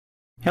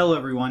Hello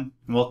everyone,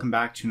 and welcome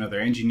back to another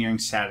Engineering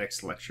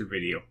Statics lecture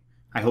video.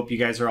 I hope you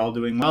guys are all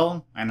doing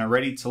well and are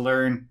ready to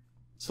learn,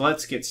 so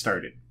let's get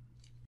started.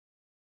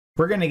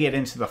 We're going to get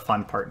into the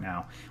fun part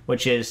now,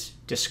 which is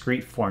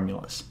discrete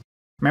formulas.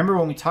 Remember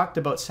when we talked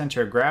about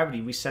center of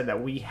gravity, we said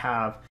that we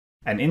have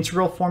an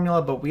integral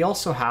formula, but we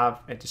also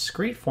have a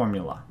discrete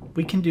formula.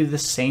 We can do the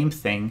same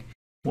thing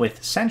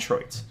with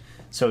centroids.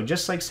 So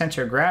just like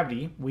center of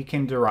gravity, we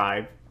can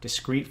derive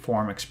discrete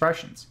form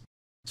expressions.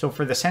 So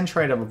for the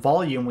centroid of a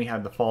volume, we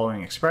have the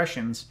following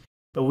expressions,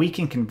 but we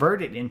can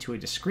convert it into a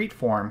discrete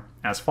form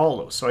as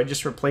follows. So I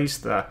just replace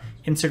the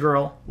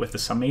integral with the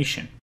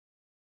summation.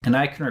 And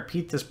I can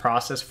repeat this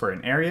process for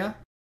an area,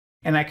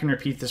 and I can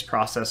repeat this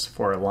process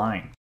for a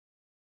line.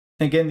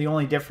 Again, the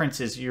only difference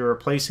is you're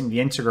replacing the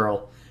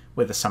integral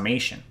with a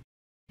summation.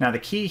 Now the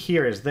key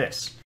here is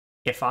this.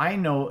 If I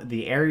know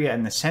the area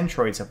and the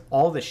centroids of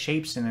all the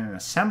shapes in an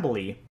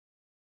assembly,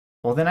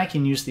 well then I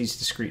can use these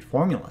discrete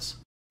formulas.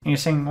 And you're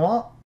saying,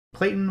 well,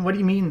 Clayton, what do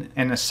you mean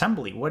an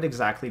assembly? What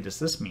exactly does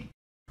this mean?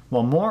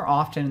 Well, more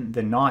often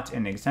than not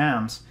in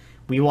exams,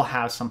 we will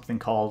have something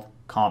called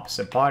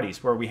composite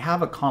bodies, where we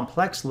have a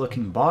complex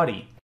looking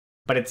body,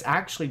 but it's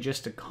actually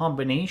just a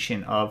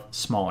combination of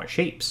smaller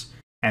shapes.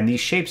 And these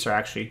shapes are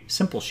actually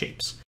simple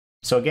shapes.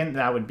 So again,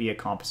 that would be a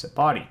composite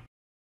body.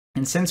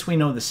 And since we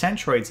know the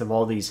centroids of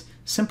all these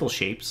simple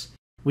shapes,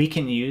 we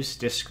can use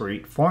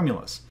discrete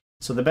formulas.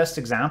 So the best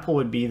example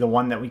would be the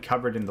one that we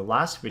covered in the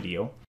last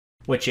video,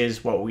 which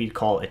is what we'd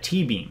call a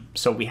T-beam.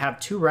 So we have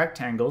two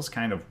rectangles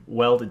kind of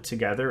welded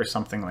together or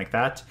something like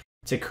that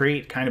to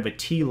create kind of a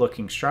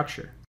T-looking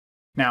structure.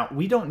 Now,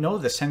 we don't know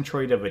the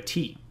centroid of a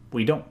T.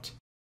 We don't.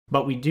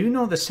 But we do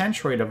know the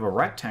centroid of a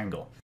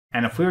rectangle.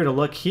 And if we were to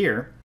look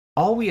here,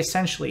 all we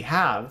essentially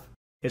have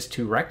is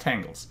two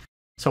rectangles.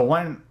 So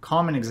one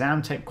common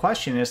exam type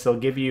question is they'll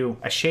give you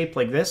a shape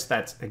like this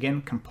that's,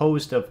 again,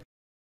 composed of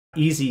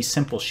easy,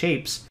 simple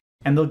shapes,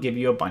 and they'll give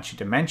you a bunch of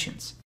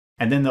dimensions.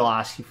 And then they'll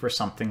ask you for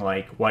something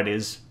like, what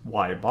is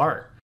y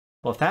bar?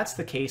 Well, if that's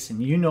the case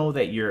and you know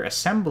that your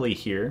assembly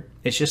here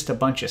is just a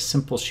bunch of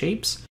simple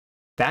shapes,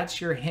 that's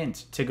your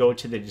hint to go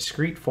to the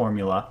discrete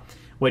formula,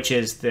 which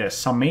is the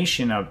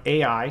summation of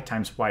ai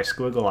times y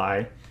squiggle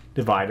I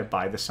divided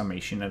by the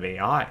summation of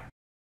ai.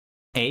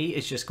 A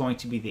is just going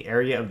to be the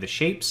area of the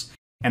shapes,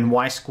 and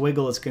y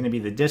squiggle is going to be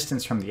the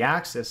distance from the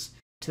axis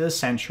to the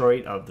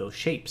centroid of those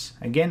shapes.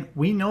 Again,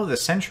 we know the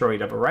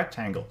centroid of a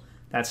rectangle.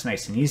 That's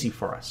nice and easy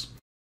for us.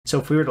 So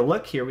if we were to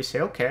look here, we say,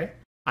 okay,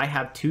 I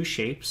have two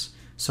shapes,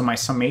 so my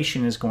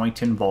summation is going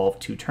to involve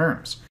two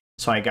terms.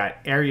 So I got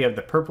area of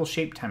the purple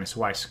shape times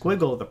y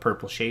squiggle of the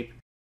purple shape,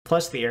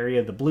 plus the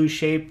area of the blue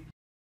shape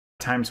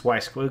times y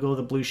squiggle of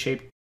the blue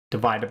shape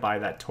divided by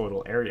that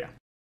total area.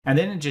 And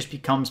then it just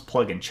becomes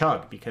plug and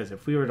chug, because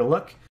if we were to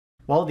look,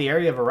 well, the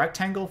area of a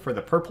rectangle for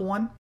the purple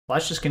one, well,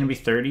 that's just going to be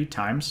 30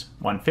 times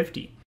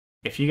 150.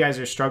 If you guys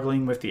are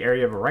struggling with the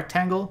area of a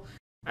rectangle,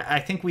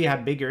 I think we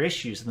have bigger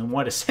issues than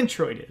what a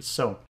centroid is.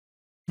 So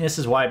this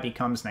is why it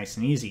becomes nice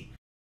and easy.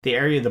 The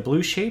area of the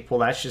blue shape, well,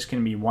 that's just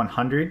going to be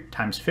 100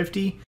 times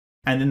 50.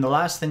 And then the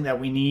last thing that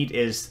we need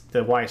is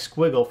the y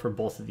squiggle for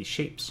both of these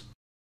shapes.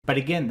 But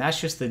again,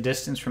 that's just the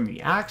distance from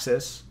the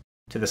axis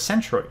to the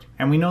centroid.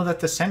 And we know that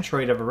the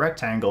centroid of a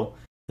rectangle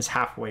is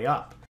halfway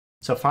up.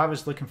 So if I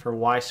was looking for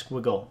y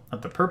squiggle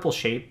of the purple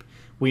shape,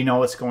 we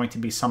know it's going to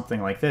be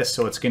something like this.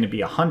 So it's going to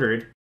be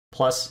 100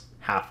 plus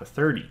half of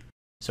 30.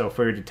 So if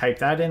we were to type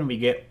that in, we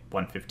get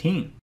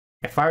 115.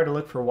 If I were to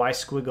look for y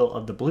squiggle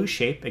of the blue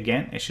shape,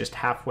 again, it's just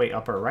halfway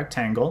up our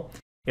rectangle.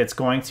 It's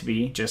going to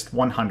be just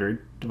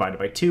 100 divided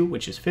by 2,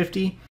 which is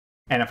 50.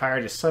 And if I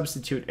were to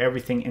substitute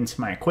everything into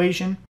my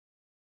equation,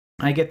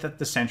 I get that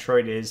the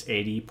centroid is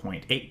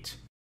 80.8.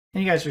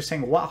 And you guys are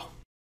saying, wow,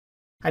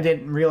 I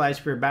didn't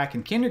realize we were back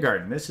in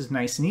kindergarten. This is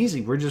nice and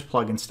easy. We're just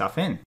plugging stuff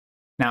in.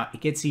 Now,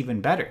 it gets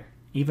even better,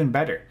 even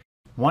better.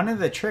 One of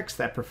the tricks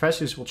that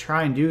professors will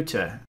try and do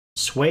to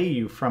sway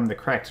you from the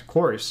correct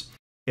course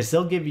is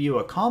they'll give you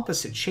a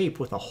composite shape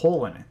with a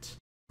hole in it.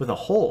 With a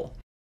hole.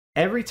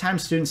 Every time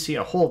students see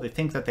a hole, they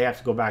think that they have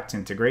to go back to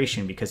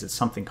integration because it's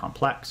something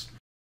complex.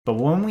 But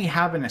when we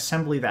have an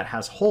assembly that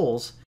has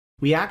holes,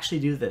 we actually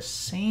do the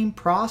same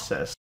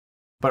process,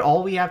 but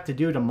all we have to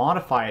do to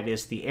modify it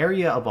is the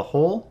area of a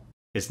hole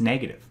is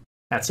negative.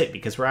 That's it,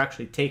 because we're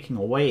actually taking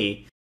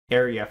away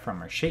area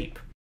from our shape.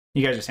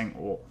 You guys are saying,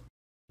 well,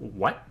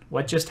 what?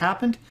 What just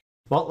happened?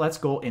 Well, let's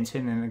go into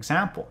an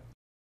example.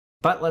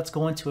 But let's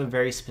go into a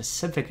very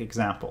specific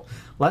example.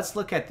 Let's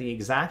look at the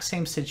exact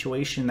same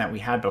situation that we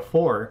had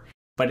before,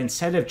 but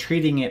instead of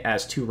treating it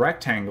as two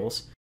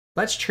rectangles,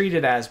 let's treat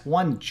it as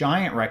one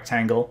giant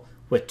rectangle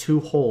with two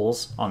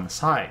holes on the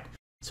side.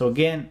 So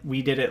again,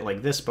 we did it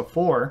like this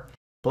before,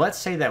 but let's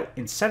say that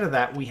instead of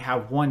that, we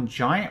have one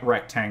giant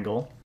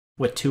rectangle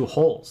with two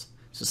holes.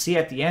 So see,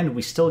 at the end,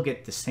 we still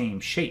get the same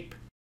shape.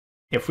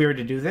 If we were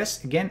to do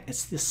this, again,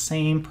 it's the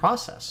same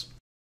process.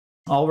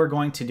 All we're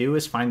going to do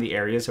is find the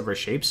areas of our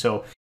shape.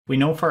 So we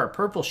know for our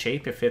purple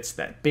shape, if it's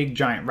that big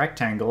giant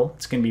rectangle,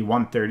 it's going to be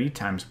 130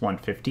 times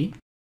 150.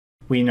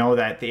 we know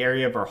that the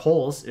area of our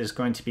holes is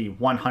going to be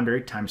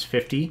 100 times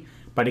 50.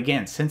 But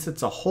again, since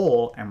it's a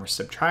hole and we're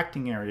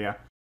subtracting area,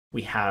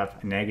 we have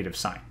a negative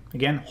sign.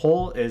 Again,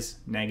 hole is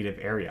negative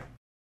area.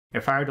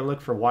 If I were to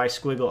look for y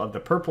squiggle of the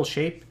purple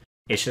shape,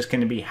 it's just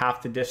going to be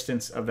half the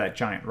distance of that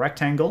giant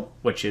rectangle,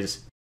 which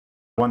is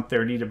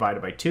 130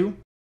 divided by 2.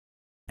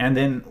 And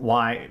then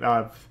y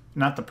of,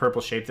 not the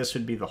purple shape, this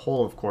would be the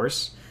hole, of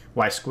course.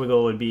 Y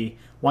squiggle would be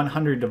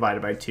 100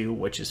 divided by 2,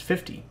 which is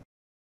 50.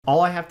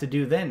 All I have to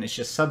do then is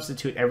just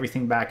substitute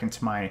everything back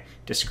into my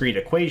discrete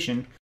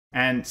equation.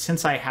 And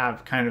since I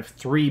have kind of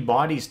 3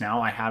 bodies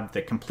now, I have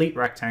the complete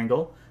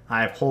rectangle,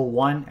 I have hole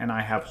 1, and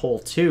I have hole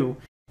 2,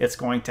 it's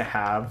going to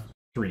have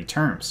 3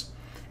 terms.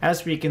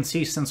 As we can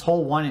see, since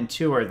hole 1 and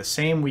 2 are the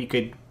same, we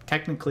could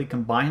technically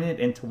combine it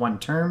into one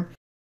term.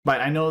 But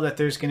I know that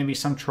there's going to be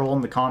some troll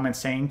in the comments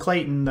saying,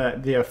 Clayton,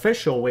 the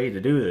official way to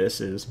do this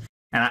is...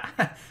 And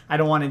I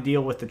don't want to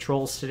deal with the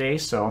trolls today,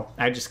 so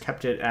I just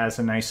kept it as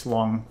a nice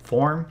long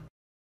form.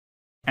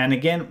 And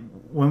again,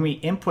 when we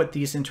input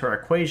these into our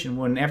equation,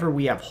 whenever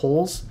we have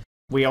holes,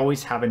 we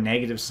always have a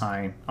negative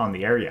sign on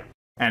the area.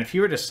 And if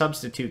you were to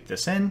substitute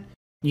this in,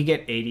 you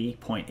get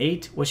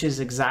 80.8, which is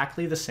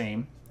exactly the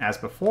same as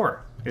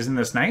before. Isn't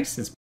this nice?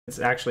 It's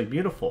actually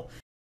beautiful.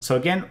 So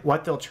again,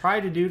 what they'll try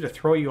to do to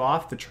throw you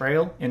off the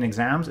trail in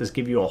exams is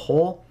give you a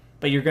hole,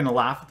 but you're going to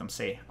laugh at them,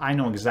 say, I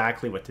know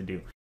exactly what to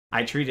do.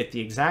 I treat it the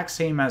exact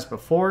same as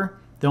before.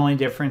 The only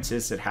difference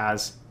is it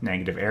has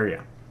negative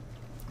area.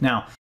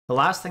 Now, the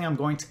last thing I'm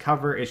going to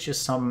cover is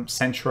just some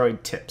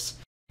Centroid tips.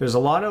 There's a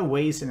lot of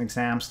ways in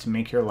exams to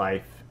make your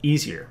life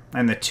easier,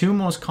 and the 2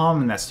 most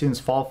common that students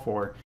fall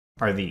for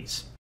are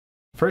these.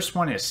 First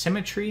one is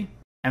symmetry,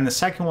 and the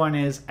second one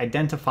is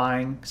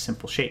identifying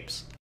simple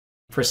shapes.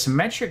 For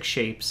symmetric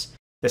shapes,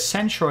 the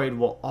centroid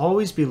will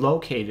always be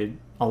located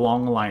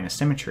along a line of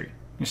symmetry.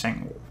 You're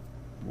saying,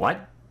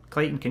 what?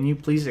 Clayton, can you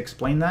please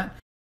explain that?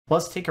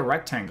 Let's take a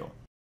rectangle.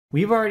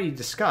 We've already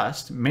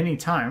discussed many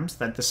times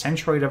that the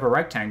centroid of a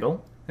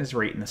rectangle is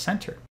right in the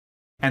center.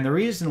 And the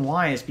reason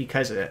why is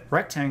because a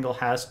rectangle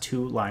has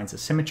 2 lines of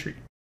symmetry.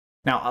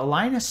 Now, a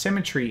line of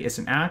symmetry is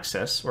an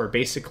axis, or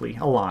basically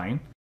a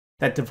line,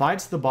 that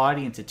divides the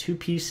body into 2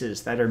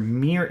 pieces that are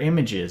mirror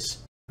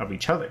images of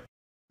each other.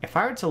 If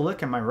I were to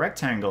look at my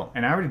rectangle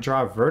and I were to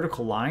draw a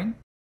vertical line,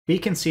 we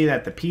can see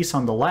that the piece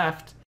on the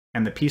left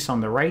and the piece on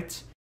the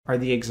right are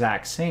the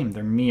exact same.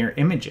 They're mirror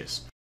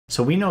images.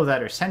 So we know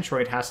that our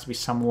centroid has to be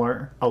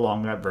somewhere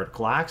along that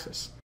vertical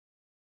axis.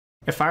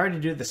 If I were to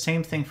do the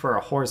same thing for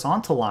a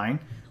horizontal line,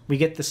 we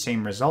get the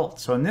same result.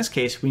 So in this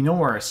case, we know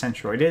where our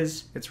centroid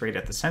is. It's right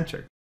at the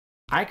center.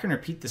 I can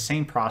repeat the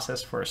same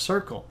process for a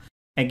circle.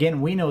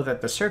 Again, we know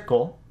that the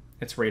circle,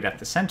 it's right at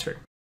the center.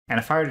 And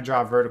if I were to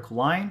draw a vertical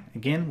line,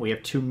 again, we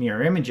have 2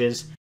 mirror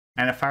images.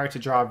 And if I were to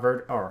draw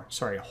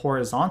a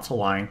horizontal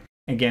line,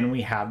 again,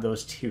 we have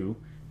those 2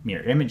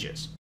 mirror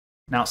images.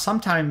 Now,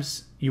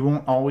 sometimes you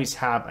won't always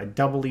have a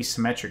doubly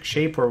symmetric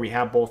shape where we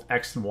have both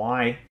x and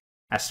y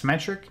as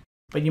symmetric,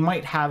 but you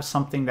might have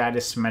something that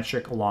is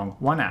symmetric along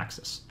one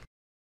axis.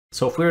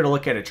 So if we were to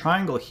look at a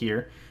triangle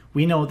here,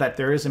 we know that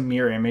there is a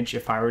mirror image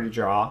if I were to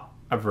draw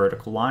a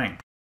vertical line.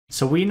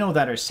 So we know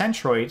that our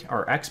centroid,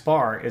 our x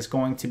bar, is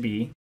going to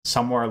be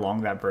somewhere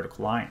along that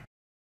vertical line.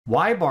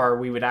 Y bar,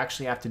 we would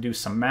actually have to do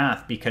some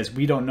math because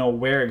we don't know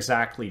where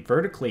exactly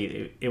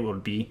vertically it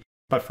would be.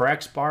 But for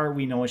x bar,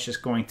 we know it's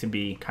just going to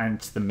be kind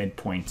of to the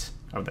midpoint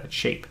of that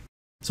shape.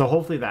 So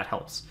hopefully that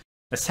helps.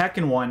 The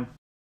second one,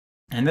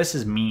 and this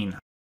is mean,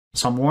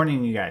 so I'm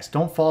warning you guys,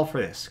 don't fall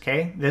for this,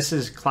 okay? This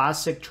is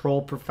classic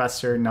troll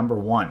professor number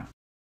 1.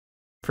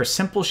 For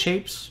simple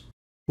shapes,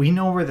 we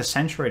know where the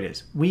centroid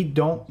is. We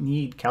don't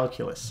need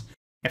calculus.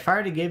 If I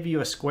were to give you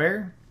a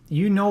square,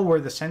 you know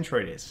where the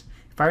centroid is.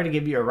 If I were to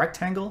give you a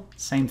rectangle,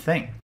 same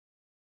thing.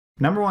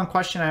 Number 1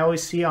 question I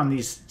always see on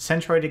these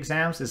centroid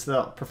exams is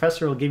the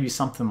professor will give you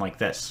something like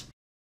this,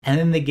 and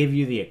then they give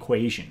you the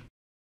equation.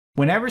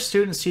 Whenever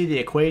students see the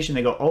equation,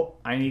 they go, oh,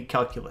 I need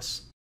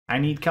calculus. I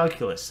need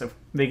calculus. If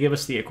they give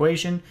us the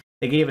equation,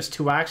 they gave us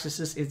 2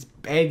 axes, it's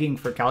begging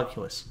for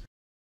calculus.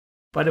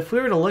 But if we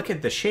were to look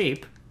at the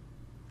shape,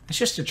 it's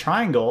just a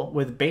triangle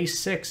with base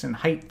 6 and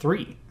height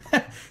 3.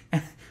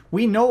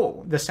 We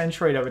know the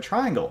centroid of a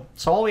triangle.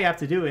 So all we have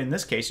to do in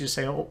this case is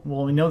say, oh,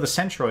 well, we know the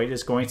centroid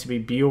is going to be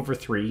b over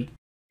 3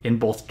 in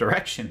both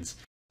directions.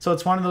 So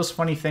it's one of those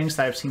funny things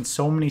that I've seen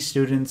so many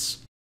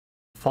students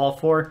fall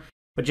for,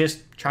 but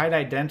just try to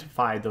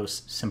identify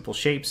those simple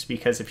shapes,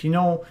 because if you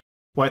know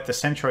what the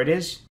centroid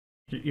is,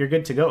 you're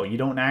good to go. You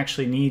don't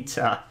actually need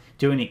to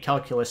do any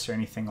calculus or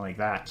anything like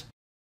that.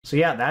 So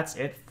yeah, that's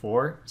it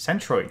for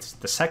centroids,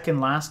 the second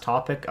last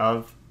topic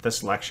of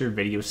this lecture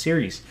video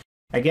series.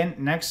 Again,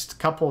 next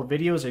couple of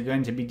videos are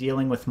going to be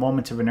dealing with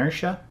moment of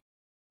inertia,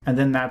 and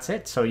then that's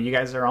it. So you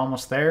guys are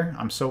almost there.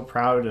 I'm so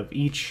proud of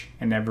each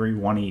and every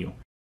one of you.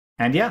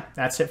 And yeah,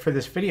 that's it for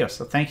this video.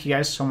 So thank you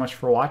guys so much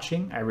for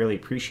watching. I really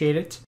appreciate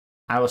it.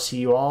 I will see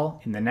you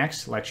all in the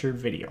next lecture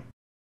video.